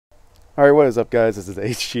Alright, what is up guys? This is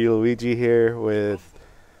HG Luigi here with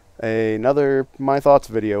another My Thoughts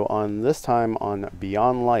video on this time on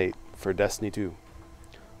Beyond Light for Destiny 2.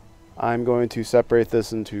 I'm going to separate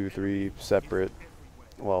this into three separate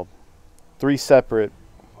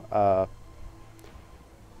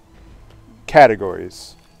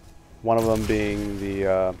categories. One of them being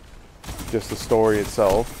the just the story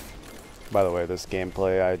itself. By the way, this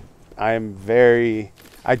gameplay,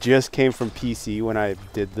 I just came from PC when I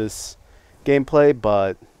did this gameplay,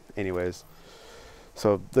 but anyways,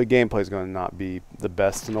 so the gameplay is going to not be the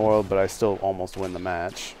best in the world, but I still almost win the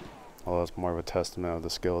match, although it's more of a testament of the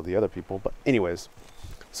skill of the other people. But anyways,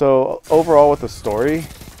 so overall with the story,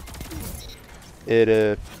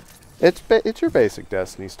 it's your basic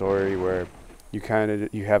Destiny story where you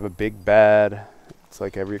have a big bad. It's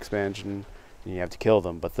like every expansion, and you have to kill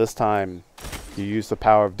them, but this time you use the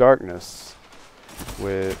power of darkness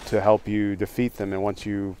to help you defeat them, and once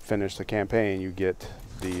you finish the campaign you get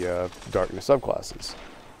the darkness subclasses,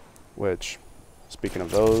 which, speaking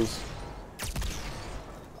of those,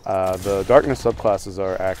 the darkness subclasses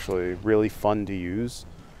are actually really fun to use.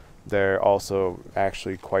 They're also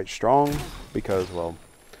actually quite strong because, well,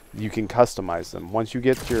 you can customize them. Once you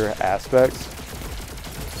get your aspects,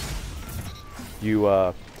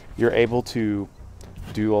 you're able to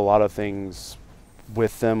do a lot of things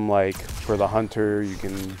with them. Like for the hunter, you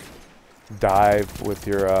can dive with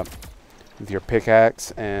your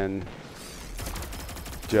pickaxe and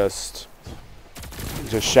just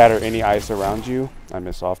shatter any ice around you. I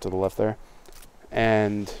missed off to the left there.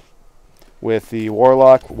 And with the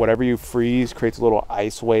warlock, whatever you freeze creates a little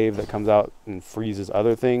ice wave that comes out and freezes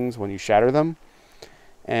other things when you shatter them.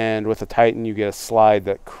 And with the titan, you get a slide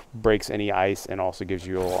that breaks any ice and also gives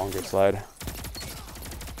you a longer slide.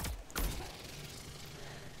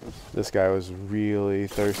 This guy was really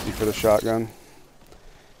thirsty for the shotgun.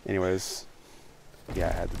 Anyways, yeah,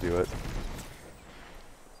 I had to do it.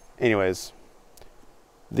 Anyways,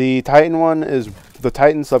 the Titan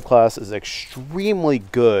subclass is extremely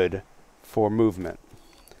good for movement.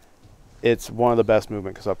 It's one of the best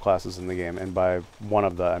movement subclasses in the game, and by one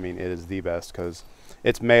of the, I mean it is the best, because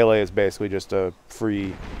its melee is basically just a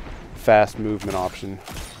free, fast movement option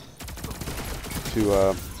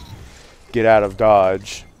to get out of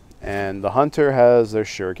dodge. And the hunter has their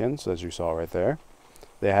shurikens, as you saw right there.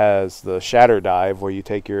 It has the shatter dive, where you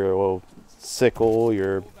take your little sickle,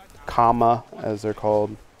 your kama as they're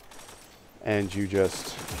called, and you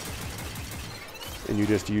just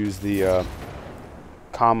use the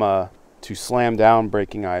kama to slam down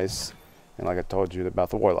breaking ice. And like I told you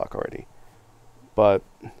about the warlock already. But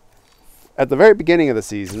at the very beginning of the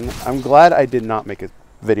season, I'm glad I did not make a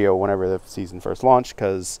video whenever the season first launched,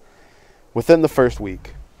 because within the first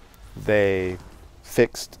week they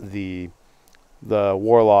fixed the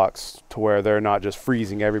warlocks to where they're not just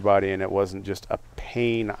freezing everybody, and it wasn't just a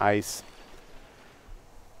pain ice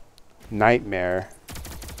nightmare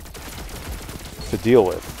to deal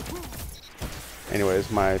with. Anyways,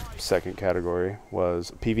 my second category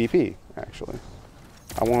was PvP, actually.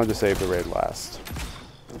 I wanted to save the raid last.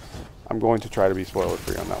 I'm going to try to be spoiler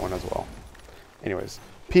free on that one as well. Anyways,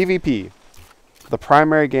 PvP. The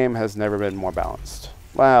primary game has never been more balanced.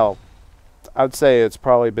 Well, I'd say it's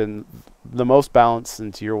probably been the most balanced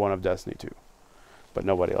since year one of Destiny 2. But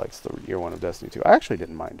nobody likes the year one of Destiny 2. I actually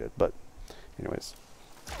didn't mind it, but anyways.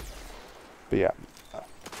 But yeah.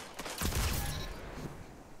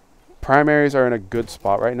 Primaries are in a good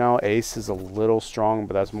spot right now. Ace is a little strong,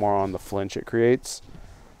 but that's more on the flinch it creates.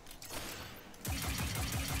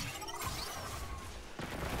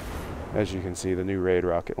 As you can see, the new raid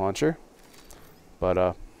rocket launcher.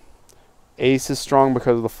 But Ace is strong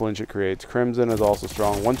because of the flinch it creates. Crimson is also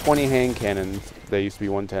strong. 120 hand cannons. They used to be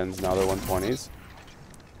 110s, now they're 120s.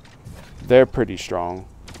 They're pretty strong.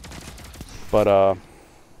 But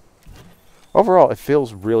overall, it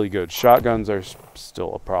feels really good. Shotguns are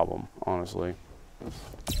still a problem, honestly.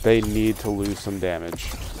 They need to lose some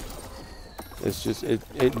damage. It's just,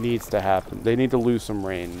 it needs to happen. They need to lose some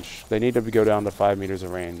range. They need to go down to 5 meters of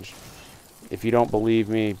range. If you don't believe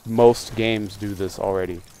me, most games do this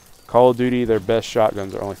already. Call of Duty, their best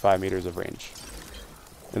shotguns are only 5 meters of range.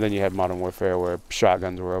 And then you had Modern Warfare, where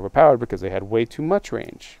shotguns were overpowered because they had way too much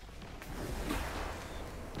range.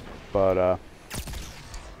 But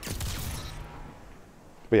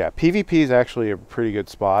yeah, PvP is actually a pretty good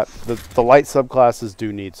spot. The light subclasses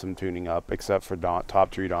do need some tuning up, except for Top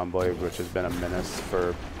Tree Dawnblade, which has been a menace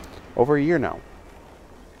for over a year now.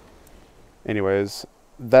 Anyways,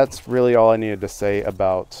 that's really all I needed to say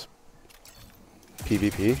about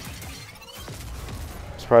PvP.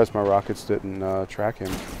 Surprised my rockets didn't track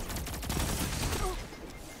him.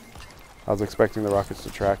 I was expecting the rockets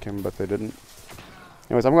to track him, but they didn't.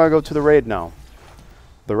 Anyways, I'm going to go to the raid now.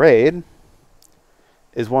 The raid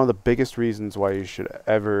is one of the biggest reasons why you should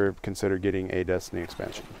ever consider getting a Destiny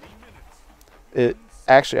expansion.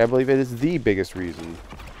 Actually, I believe it is the biggest reason.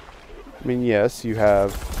 I mean, yes, you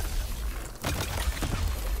have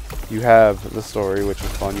the story, which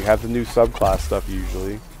is fun. You have the new subclass stuff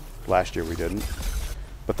usually. Last year we didn't.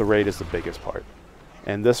 But the raid is the biggest part.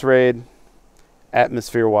 And this raid,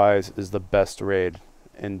 atmosphere-wise, is the best raid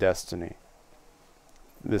in Destiny.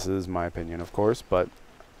 This is my opinion, of course, but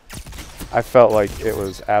I felt like it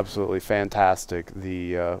was absolutely fantastic.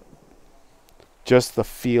 Just the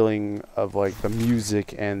feeling of like the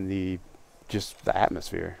music and just the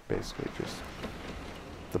atmosphere, basically, just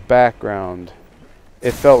the background.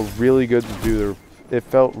 It felt really good to do it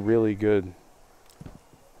felt really good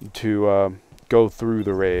to go through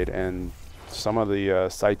the raid, and some of the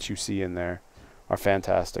sites you see in there are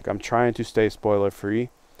fantastic. I'm trying to stay spoiler free.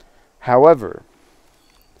 However,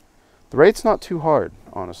 the raid's not too hard,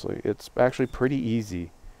 honestly. It's actually pretty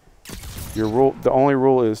easy. The only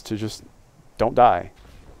rule is to just don't die,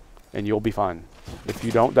 and you'll be fine. If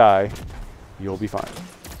you don't die, you'll be fine.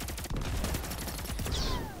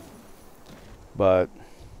 But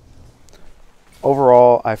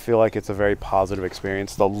overall, I feel like it's a very positive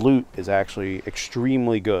experience. The loot is actually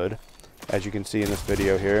extremely good, as you can see in this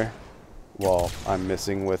video here. Well, I'm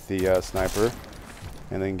missing with the sniper,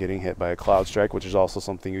 and then getting hit by a cloud strike, which is also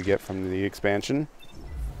something you get from the expansion.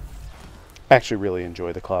 I actually really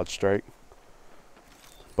enjoy the cloud strike.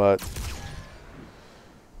 But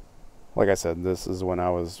like I said, this is when I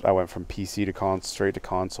went from PC to straight to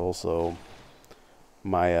console, so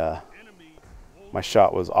my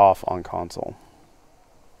shot was off on console.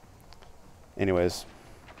 Anyways,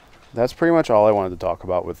 that's pretty much all I wanted to talk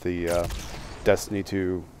about with the Destiny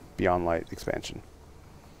 2 Beyond Light expansion.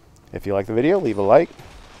 If you like the video, leave a like,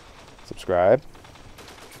 subscribe,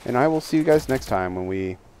 and I will see you guys next time when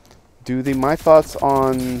we do my thoughts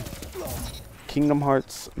on Kingdom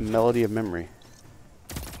Hearts Melody of Memory.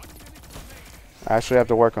 I actually have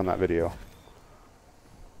to work on that video,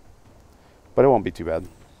 but it won't be too bad.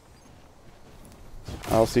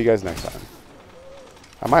 I'll see you guys next time.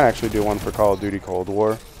 I might actually do one for Call of Duty Cold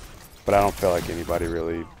War, but I don't feel like anybody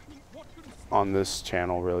really on this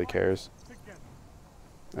channel really cares.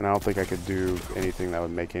 And I don't think I could do anything that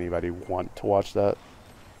would make anybody want to watch that.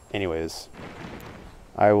 Anyways,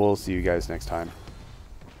 I will see you guys next time.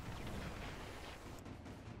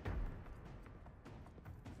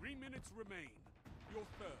 3 minutes remain. Your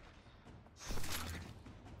third.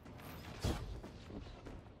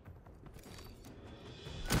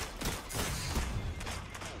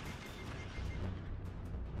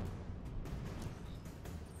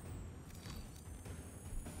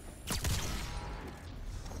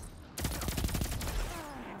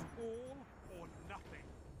 All or nothing.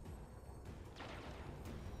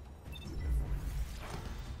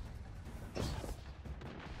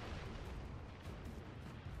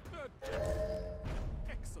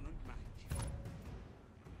 Excellent match.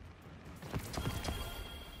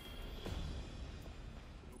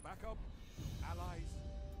 Your backup, allies,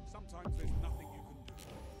 sometimes there's nothing you can do.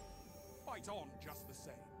 Fight on just the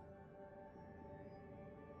same.